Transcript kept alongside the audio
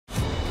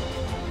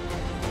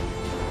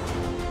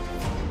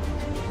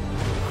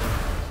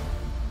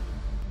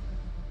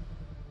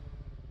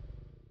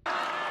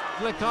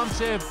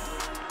Lecontsev.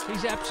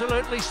 He's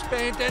absolutely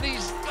spent, and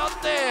he's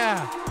got there.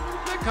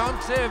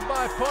 Lecontsev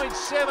by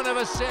 0.7 of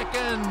a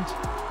second.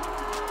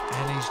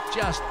 And he's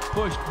just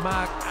pushed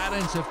Mark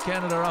ARENDZ of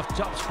Canada off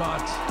top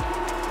spot.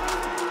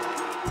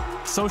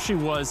 Sochi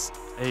was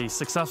a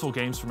successful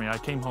games for me. I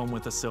came home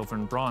with a silver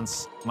and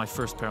bronze, my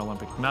first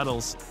Paralympic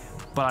medals,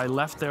 but I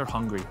left there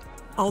hungry.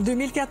 En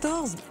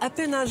 2014, à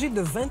peine âgé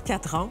de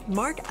 24 ans,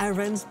 Mark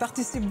ARENDZ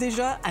participe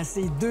déjà à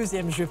ses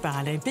deuxièmes Jeux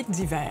paralympiques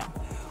d'hiver.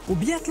 Au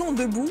biathlon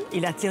debout,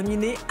 il a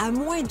terminé à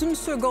moins d'une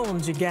seconde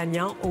du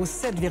gagnant aux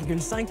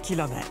 7,5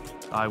 km.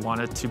 I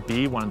wanted to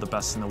be one of the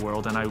best in the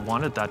world, and I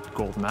wanted that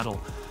gold medal.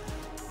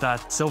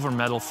 That silver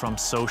medal from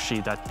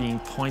Sochi, that being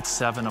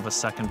 0.7 of a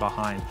second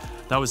behind,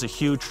 that was a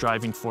huge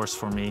driving force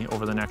for me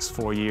over the next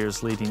 4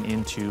 years leading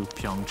into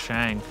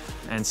Pyeongchang.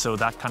 And so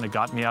that kind of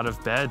got me out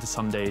of bed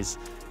some days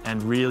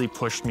and really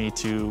pushed me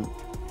to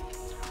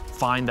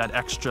find that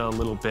extra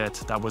little bit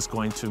that was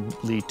going to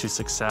lead to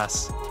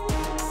success.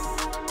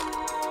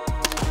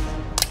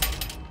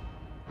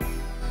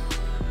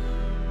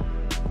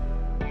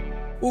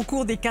 Au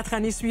cours des 4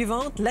 années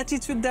suivantes,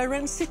 l'attitude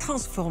d'ARENDZ s'est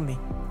transformée.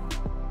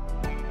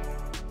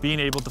 Being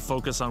able to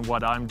focus on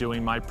what I'm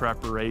doing, my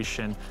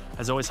preparation,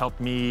 has always helped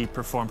me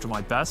perform to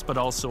my best, but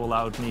also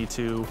allowed me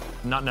to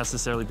not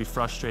necessarily be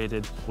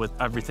frustrated with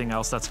everything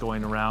else that's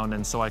going around,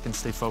 and so I can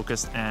stay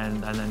focused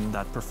and then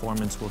that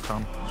performance will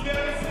come.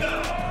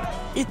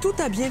 Et tout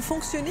a bien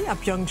fonctionné à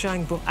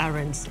Pyeongchang pour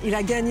ARENDZ. Il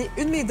a gagné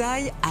une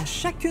médaille à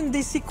chacune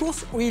des 6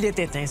 courses où il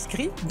était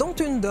inscrit, dont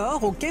une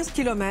d'or aux 15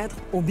 km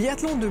au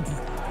biathlon debout.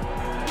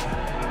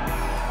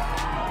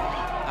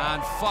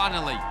 And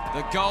finally,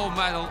 the gold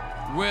medal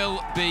will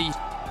be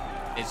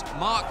it's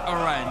Mark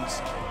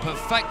ARENDZ,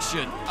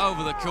 perfection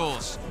over the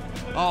course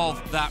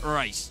of that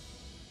race.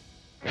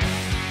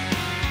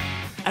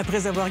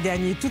 Après avoir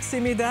gagné toutes ces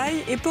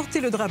médailles et porté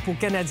le drapeau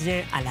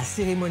canadien à la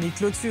cérémonie de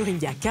clôture il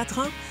y a 4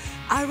 ans,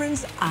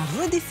 ARENDZ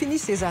a redéfini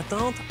ses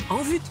attentes en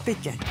vue de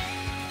Pékin.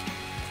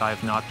 I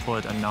have not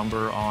put a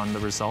number on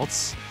the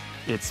results.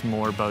 It's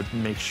more about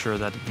make sure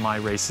that my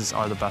races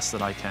are the best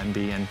that I can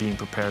be and being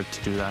prepared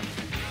to do that.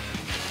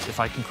 If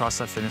I can cross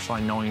that finish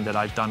line knowing that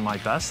I've done my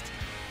best,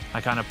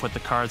 I kind of put the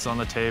cards on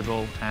the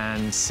table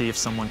and see if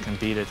someone can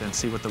beat it and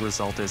see what the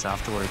result is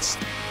afterwards.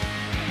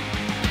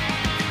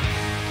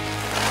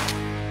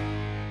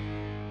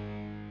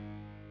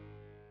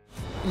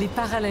 Les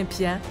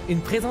Paralympiens,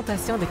 une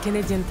présentation de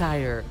Canadian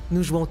Tire.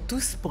 Nous jouons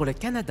tous pour le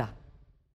Canada.